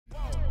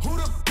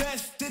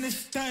in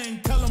this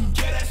thing, tell them,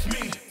 yeah, that's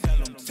me.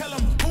 Tell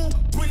them who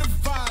bring the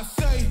vibe,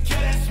 say,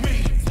 yeah, that's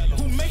me.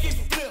 Who make it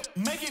flip,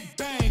 make it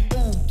bang,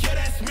 ooh, yeah,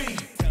 that's me.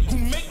 Who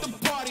make the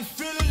party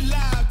feel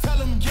alive, tell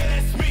them, yeah,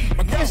 that's me.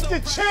 It's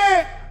the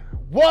champ.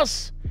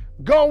 What's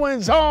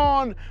goings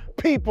on,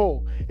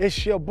 people?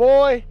 It's your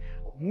boy,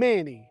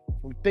 Manny,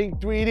 from Think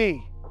 3D.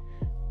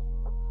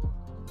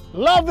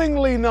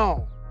 Lovingly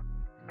known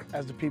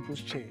as the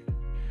People's Champ.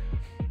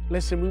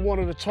 Listen, we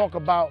wanted to talk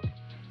about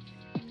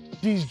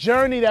this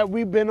journey that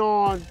we've been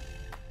on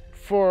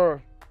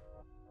for,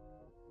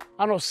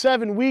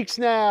 7 weeks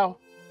now.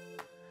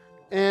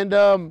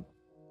 And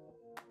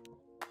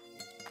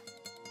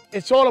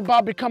it's all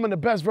about becoming the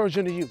best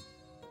version of you.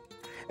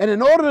 And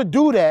in order to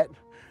do that,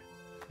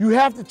 you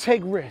have to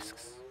take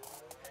risks.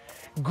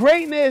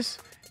 Greatness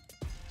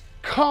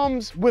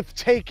comes with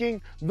taking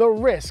the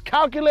risk.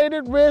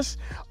 Calculated risk,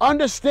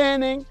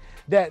 understanding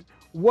that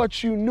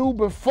what you knew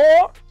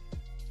before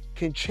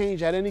can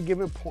change at any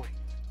given point.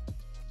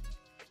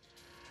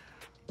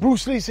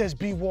 Bruce Lee says,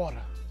 be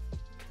water.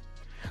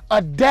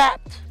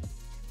 Adapt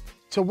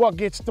to what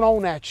gets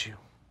thrown at you.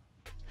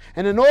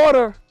 And in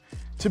order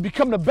to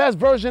become the best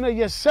version of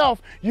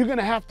yourself, you're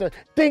gonna have to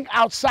think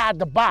outside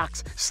the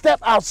box,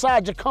 step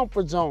outside your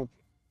comfort zone.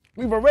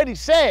 We've already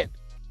said,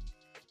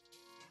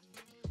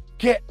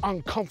 get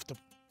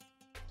uncomfortable.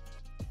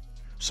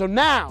 So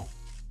now,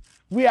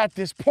 we're at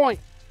this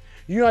point.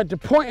 You're at the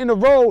point in the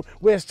road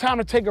where it's time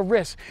to take a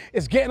risk.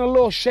 It's getting a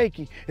little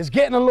shaky. It's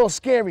getting a little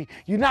scary.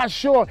 You're not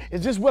sure,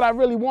 is this what I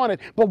really wanted?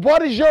 But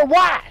what is your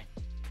why?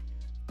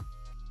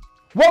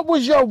 What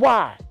was your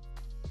why?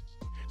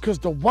 Because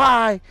the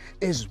why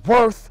is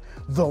worth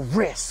the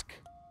risk.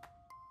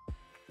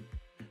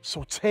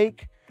 So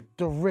take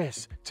the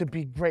risk to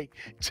be great.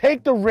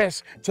 Take the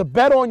risk to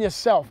bet on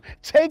yourself.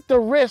 Take the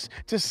risk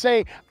to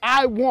say,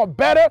 I want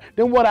better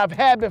than what I've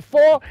had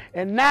before,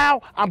 and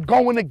now I'm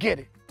going to get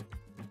it.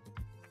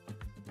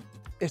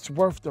 It's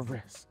worth the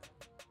risk.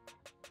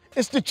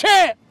 It's the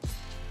champ.